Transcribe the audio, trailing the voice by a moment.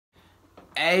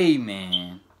Hey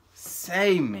man,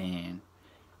 say man,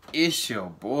 it's your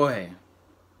boy,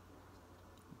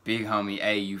 big homie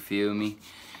A, you feel me?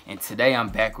 And today I'm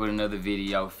back with another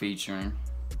video featuring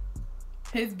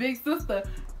his big sister,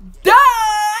 duh!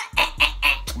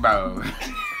 Bro.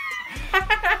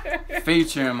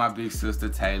 Featuring my big sister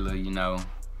Taylor, you know.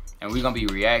 And we gonna be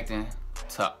reacting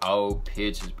to old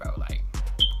pictures, bro. Like,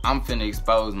 I'm finna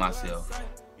expose myself.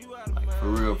 Like, for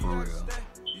real, for real.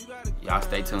 Y'all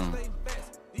stay tuned.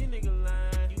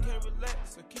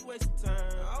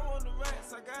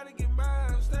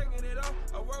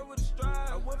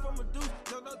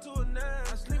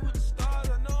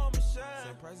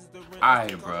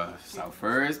 Alright, bro. So,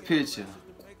 first picture.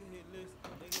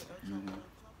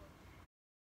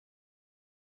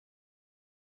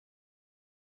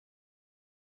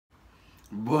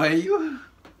 Boy, you.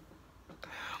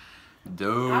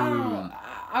 Dude.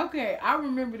 Okay, I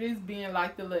remember this being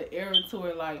like the little era to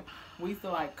where like we used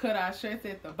to like cut our shirts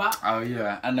at the bottom. Oh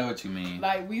yeah, I know what you mean.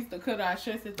 Like we used to cut our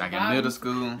shirts at the like bottom. in middle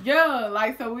school. Yeah,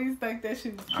 like so we used to think that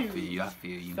shit was cute. I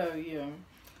feel you. So yeah,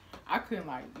 I couldn't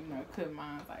like cut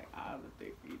mine like all the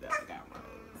 3 feet that I got mine.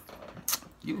 So.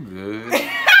 You good?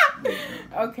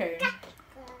 Okay.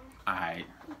 All right,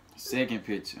 second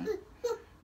picture.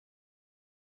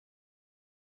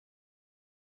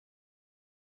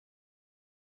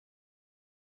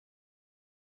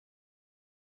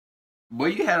 Boy,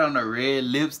 you had on a red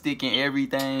lipstick and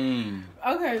everything.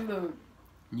 Okay, look.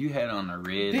 You had on a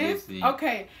red lipstick.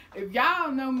 Okay, if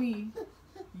y'all know me,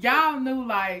 y'all knew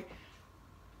like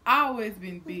I always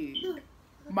been big.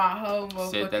 My whole motherfucking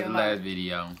life. Said that the last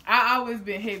video. I always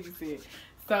been heavy set.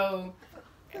 So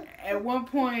at one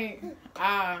point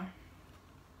I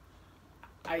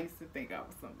used to think I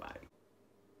was somebody.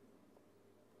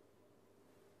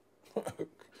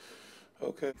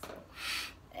 Okay.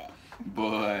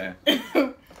 Boy.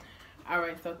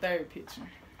 Alright, so third picture.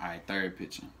 Alright, third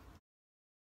picture.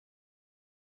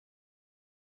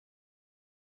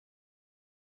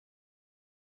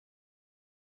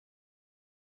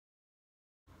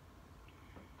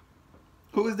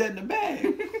 Who is that in the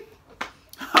bag?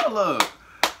 Hold up.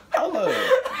 Hold up.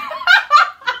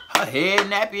 Her head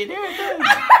nappy and everything.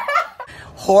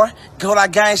 Whore, go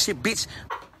that gang shit, bitch.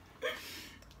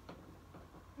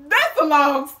 That's a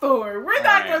long story. We're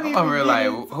not gonna even I'm like,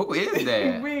 who is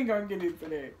that? We ain't gonna get into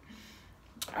that.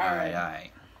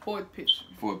 Alright. Fourth picture.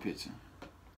 Fourth picture.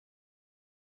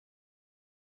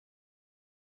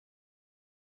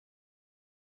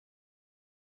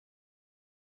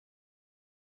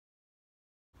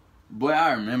 Boy,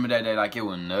 I remember that day like it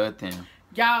was nothing.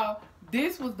 Y'all,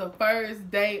 this was the first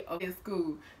day of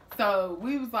school. So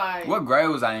we was like, what grade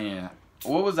was I in?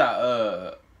 What was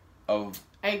I of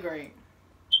 8th grade.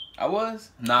 I was?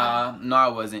 Nah, no I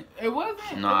wasn't. It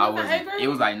wasn't? No, I wasn't. It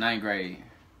was like 9th grade.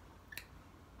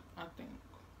 I think.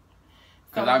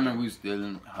 Cause I remember we was still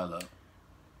in, hold up. I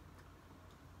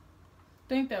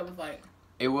think that was like.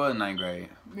 It was 9th grade.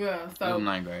 Yeah, so. It was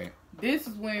 9th grade. This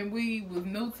is when we was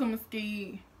new to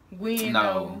Mesquite. We didn't no.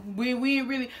 know. We didn't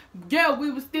really. Yeah, we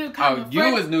was still kind of. Oh,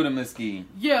 you was new to Mesquite.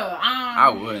 Yeah, I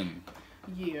wouldn't.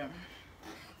 Yeah.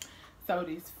 So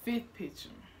this 5th picture.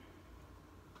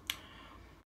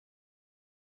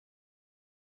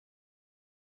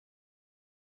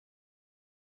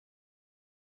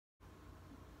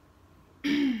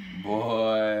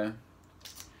 Boy,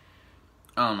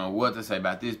 I don't know what to say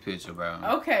about this picture, bro.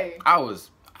 Okay.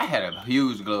 I had a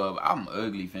huge glow up. I'm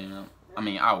ugly, fam. I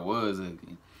mean, I was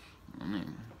ugly. I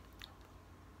mean,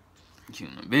 cute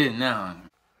in a bit now.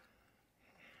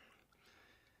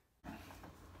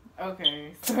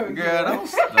 Okay, so girl, don't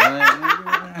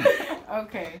stunt.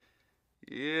 Okay.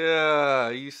 Yeah,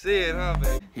 you see it, huh,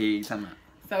 baby? Hey, time out.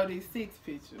 So this 6th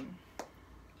picture.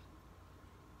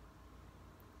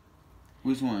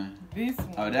 Which one? This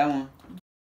one. Oh, that one?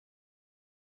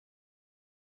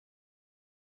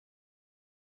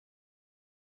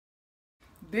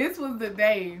 This was the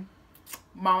day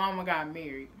my mama got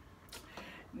married.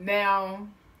 Now,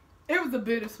 it was a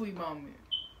bittersweet moment.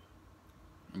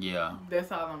 Yeah.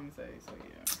 That's all I'm gonna say, so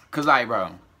yeah. Cause like,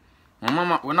 bro,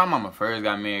 when our mama first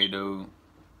got married, dude,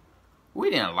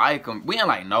 we didn't like him. We didn't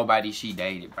like nobody she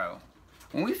dated, bro.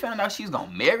 When we found out she's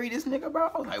gonna marry this nigga, bro,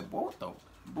 I was like, what the,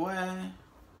 boy?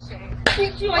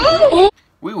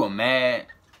 We were mad,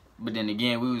 but then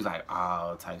again, we was like,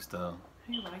 oh, type stuff.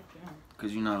 He liked him.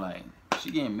 Cause you know, like, she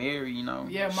getting married, you know.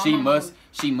 Yeah, she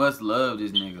must love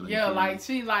this nigga. Yeah, like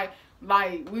she like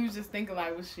we was just thinking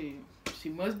like, well, she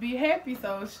must be happy,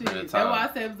 so shit. That's why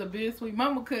I said it was a bittersweet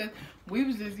moment, cause we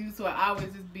was just used to it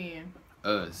always just being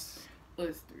us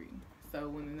 3. So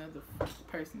when another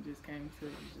person just came to it,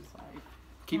 it was just like,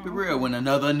 Keep it real. When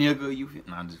another nigga, you feel.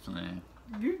 Nah, I'm just playing.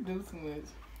 You do too much.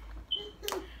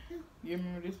 You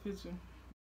remember this picture?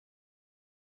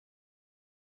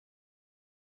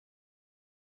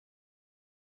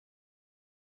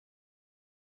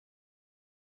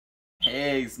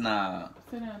 Heck nah.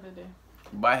 Sit down today.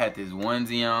 But I had this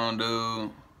onesie on,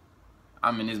 dude.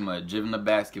 I'm in this mud driven the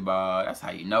basketball. That's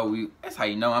how you know that's how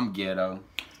you know I'm ghetto.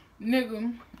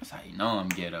 Nigga. That's how you know I'm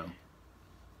ghetto.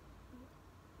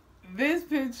 This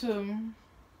picture.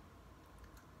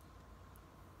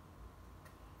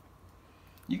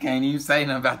 You can't even say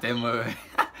nothing about that mud.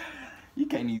 You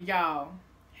can't even. Y'all,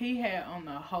 he had on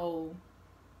the whole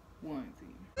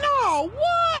onesie. No,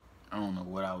 what? I don't know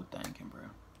what I was thinking, bro.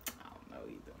 I don't know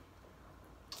either.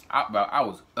 Bro, I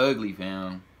was ugly,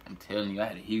 fam. I'm telling you, I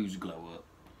had a huge glow up.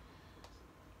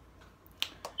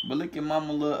 But look at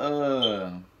mama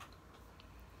little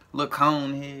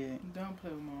cone head. Don't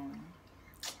play with mom.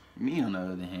 Me on the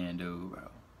other hand, dude, bro.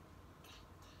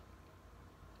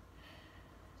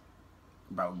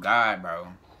 Bro, God, bro.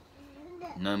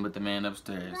 Nothing but the man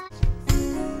upstairs.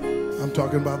 I'm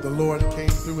talking about the Lord came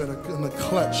through in a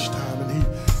clutch time, and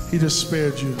he just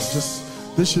spared you.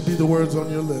 Just this should be the words on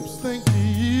your lips. Thank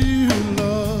you,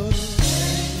 Lord.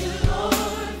 Thank you,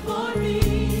 Lord, for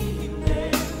being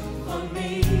there for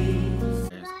me.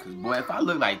 Cause boy, if I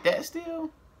look like that still,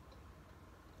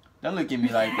 don't look at me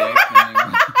like that.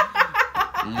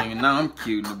 Nigga, nah, I'm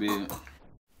cute in a bit.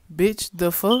 Bitch,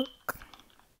 the fuck?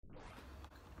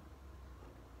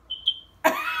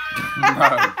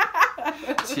 Bro,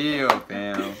 chill,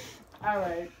 fam.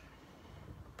 Alright.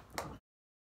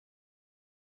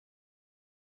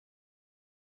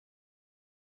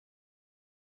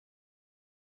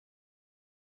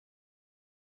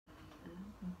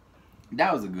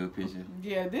 That was a good picture.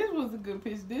 Yeah, this was a good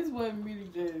picture. This wasn't really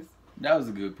just. That was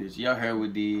a good picture. Y'all heard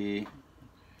what did.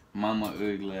 Mama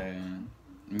ugly.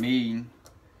 Me.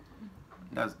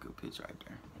 That's a good picture right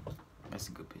there. That's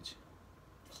a good picture.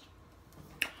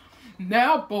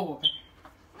 Now, boy.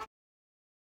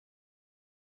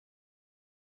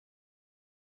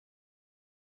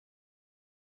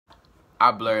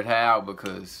 I blurred her out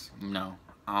because, you know,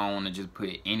 I don't want to just put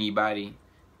anybody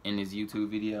in this YouTube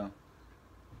video.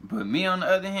 But me, on the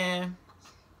other hand,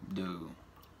 dude,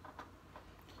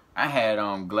 I had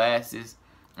on glasses,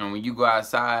 and when you go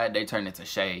outside, they turn into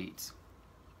shades.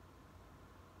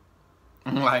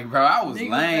 I'm like, bro, I was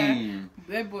lame.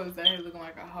 That boy was out here looking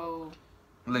like a whole.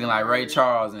 Looking like Ray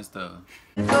Charles and stuff.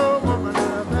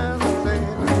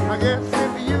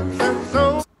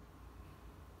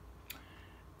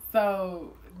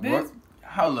 So, this.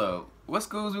 Hold up. What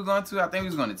schools we going to? I think we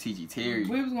was going to T.G. Terry.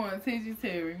 We was going to T.G.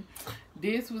 Terry.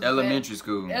 This was elementary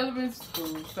school. Elementary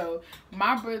school. So,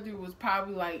 my brother was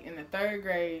probably like in the 3rd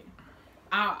grade.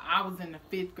 I was in the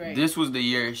 5th grade. This was the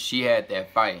year she had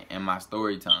that fight in my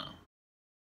story time.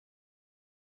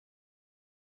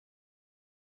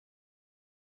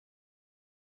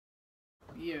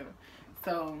 Yeah.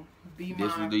 So, be mindful.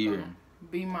 This was the year.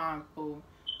 Be mindful.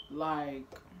 Like,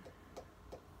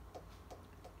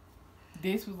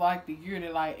 this was like the year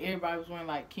that like everybody was wearing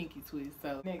like kinky twists.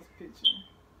 So, next picture.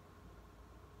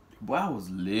 Boy, I was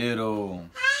little.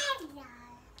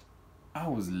 I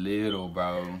was little,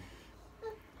 bro.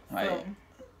 Like, So,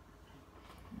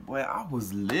 boy, I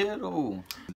was little.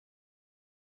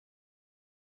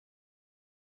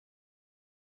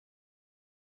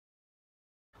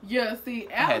 yeah, see,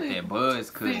 I had Alex, that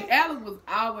buzz cut. see, Alex was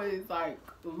always like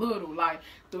little, like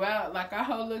throughout like our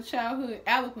whole little childhood.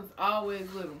 Alex was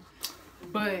always little,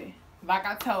 but like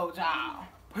I told y'all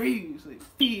previously,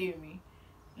 feel me,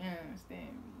 you understand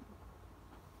me?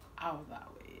 I was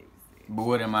always. But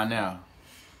what am I now?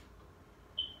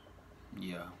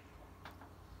 Yeah.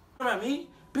 What about me?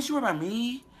 Bitch, you about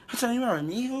me? I'm telling you about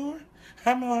me, whore?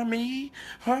 I'm about me?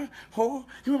 Huh? Whore?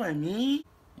 You about me?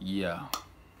 Yeah.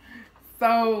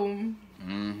 So,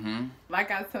 like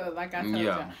I told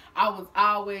y'all, I was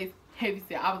always heavy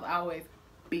set. I was always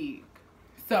big.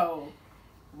 So,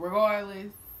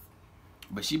 regardless.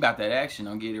 But she about that action.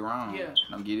 Don't get it wrong. Yeah.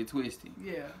 Don't get it twisted.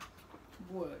 Yeah.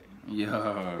 What?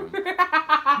 Yeah.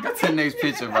 Go to the next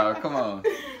picture, bro. Come on.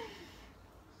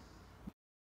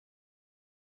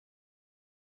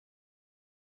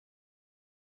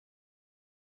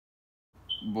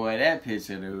 Boy, that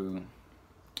picture, dude.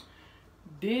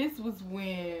 This was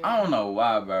when. I don't know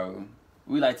why, bro.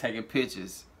 We like taking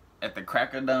pictures at the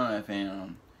crack of dawn,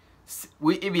 fam.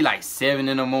 It be like 7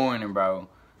 in the morning, bro.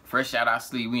 Fresh out our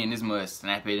sleep, we in this mud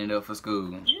snapping it up for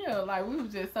school. Yeah, like we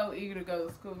was just so eager to go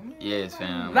to school. Man, Yes,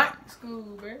 fam. Like school,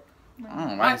 bro. I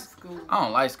don't like school. I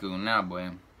don't like school now,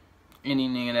 boy. Any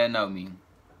nigga that know me,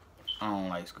 I don't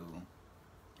like school.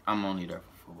 I'm only there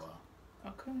for football.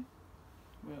 Okay.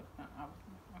 Well, okay.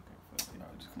 Bro,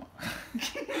 just come on.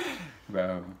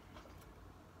 Bro.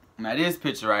 Now this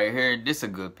picture right here, this a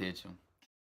good picture.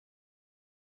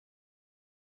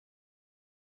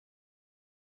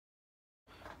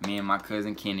 Me and my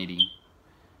cousin Kennedy,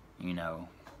 you know.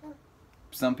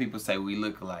 Some people say we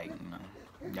look alike, you know.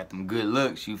 Got them good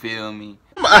looks, you feel me?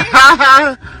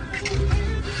 But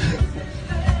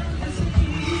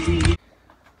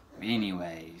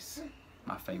anyways,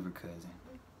 my favorite cousin.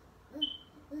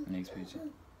 Next picture.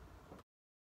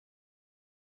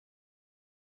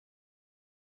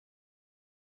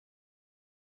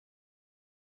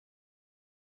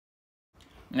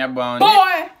 Now, boy,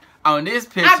 on this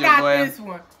picture, I got boy. this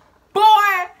one.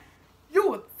 Boy,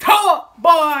 you a tough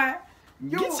boy.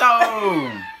 Get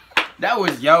your. That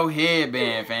was your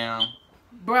headband, fam.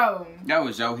 Bro. That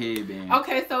was your headband.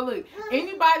 Okay, so look,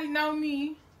 anybody know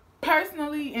me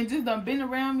personally and just done been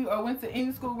around me or went to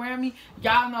any school around me,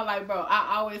 y'all know, like, bro,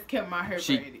 I always kept my hair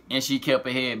braided. And she kept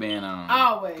a headband on.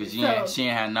 Always. Because she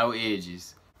ain't had no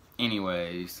edges.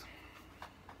 Anyways.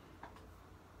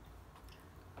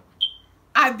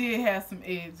 I did have some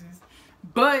edges.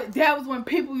 But that was when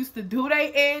people used to do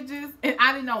their edges. And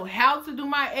I didn't know how to do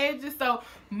my edges. So,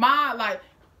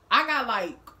 I got,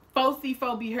 like, 4C,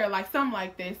 4B hair, like, something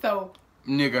like that. So.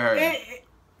 Nigga hair.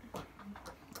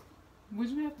 Would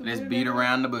you have to Let's beat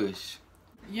around the bush.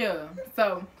 Yeah.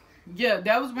 So, yeah,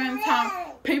 that was around the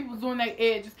time people was doing their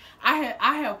edges. I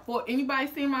have 4. Anybody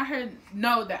seen my hair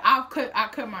know that I cut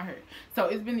my hair. So,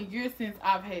 it's been a year since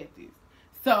I've had this.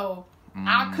 So,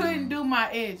 I couldn't do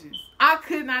my edges. I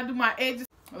could not do my edges.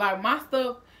 Like, my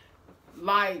stuff,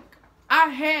 like, I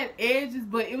had edges,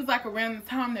 but it was, like, around the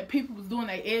time that people was doing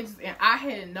their edges, and I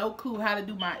had no clue how to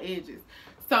do my edges.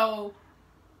 So,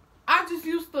 I just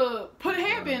used to put a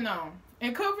headband on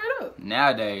and cover it up.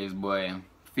 Nowadays, boy,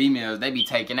 females, they be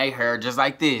taking their hair just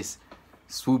like this.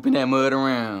 Swooping that mud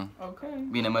around. Okay.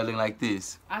 Being that mud looking like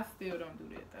this. I still don't do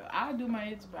that, though. I do my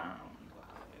edges, but I don't do all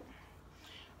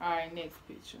that. Alright, next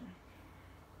picture.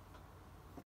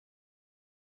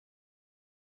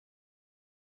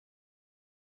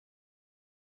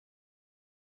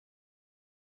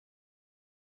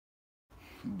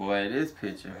 Boy, this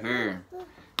picture here.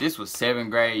 This was 7th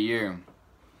grade year.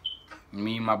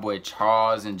 Me and my boy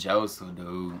Charles and Joseph,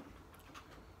 dude.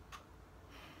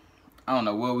 I don't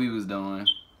know what we was doing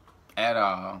at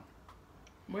all.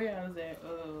 Where was that?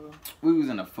 We was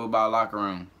in the football locker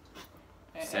room.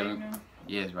 At 7th. Agnew?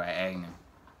 Yes, right, Agnew.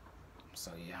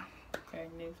 So yeah. Okay,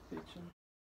 next picture.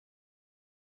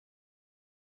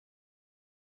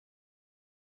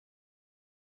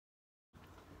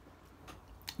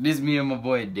 This me and my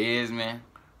boy Desmond.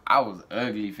 I was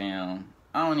ugly, fam.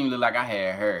 I don't even look like I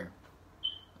had hair.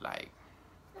 Like,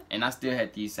 and I still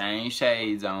had these same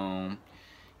shades on.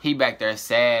 He back there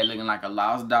sad, looking like a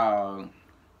lost dog.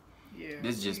 Yeah.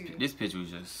 This picture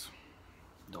was just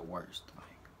the worst. Like,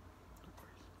 the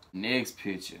worst. Next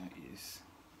picture is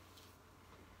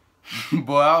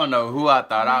boy, I don't know who I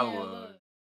thought I was. Look.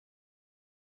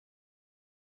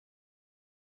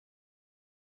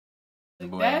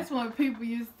 Boy. That's when people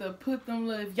used to put them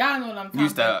little, y'all know what I'm talking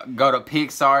Used to about. go to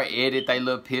Pixar, edit they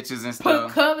little pictures and Put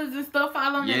stuff. colors and stuff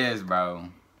out on Yes, bro.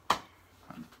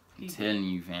 I'm telling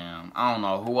you, fam. I don't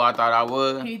know who I thought I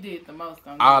was. He did the most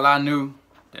on All I knew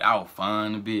that I was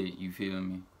fun a bit. You feel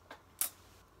me?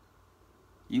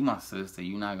 You my sister.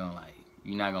 You not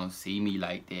gonna see me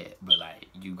like that. But like,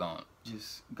 you gonna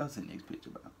just go to the next picture,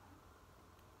 bro.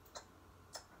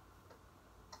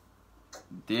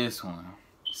 This one,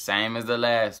 same as the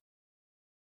last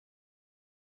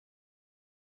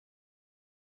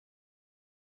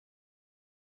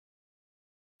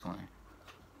one.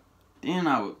 Then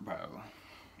I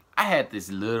had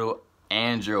this little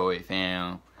Android,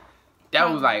 fam. That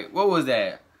was like, what was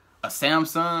that? A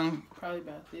Samsung? Probably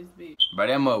about this big. But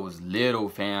that mud was little,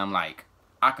 fam. Like,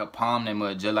 I could palm that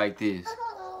mud just like this.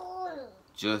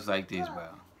 Just like this, bro.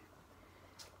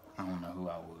 I don't know who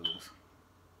I was.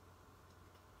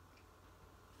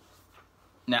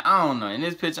 Now, I don't know. In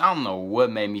this picture, I don't know what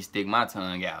made me stick my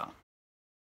tongue out.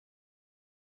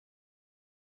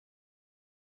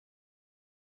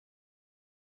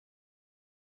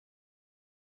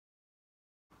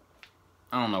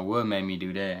 I don't know what made me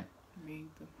do that. Me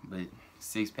either. But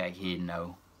 6-pack hidden,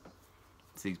 no.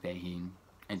 6-pack hidden.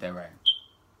 Ain't that right?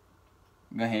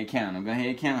 Go ahead, count them. Go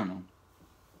ahead, count them.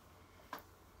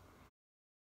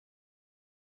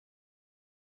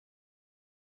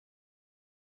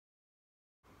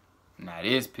 Now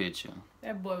this picture.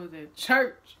 That boy was at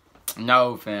church.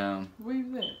 No, fam. Where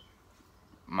you at?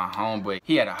 My homeboy.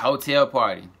 He had a hotel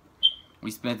party.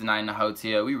 We spent the night in the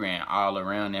hotel. We ran all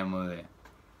around that mud.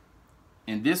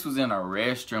 And this was in a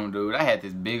restroom, dude. I had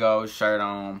this big old shirt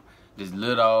on, this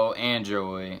little old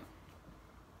Android.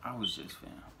 I was just,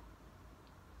 fam,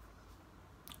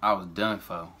 I was done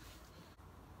for.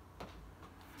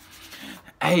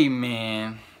 Hey,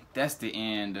 man, that's the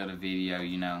end of the video,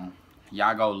 you know.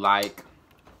 Y'all go like,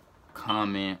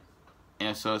 comment,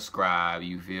 and subscribe,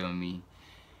 you feel me?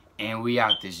 And we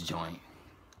out this joint.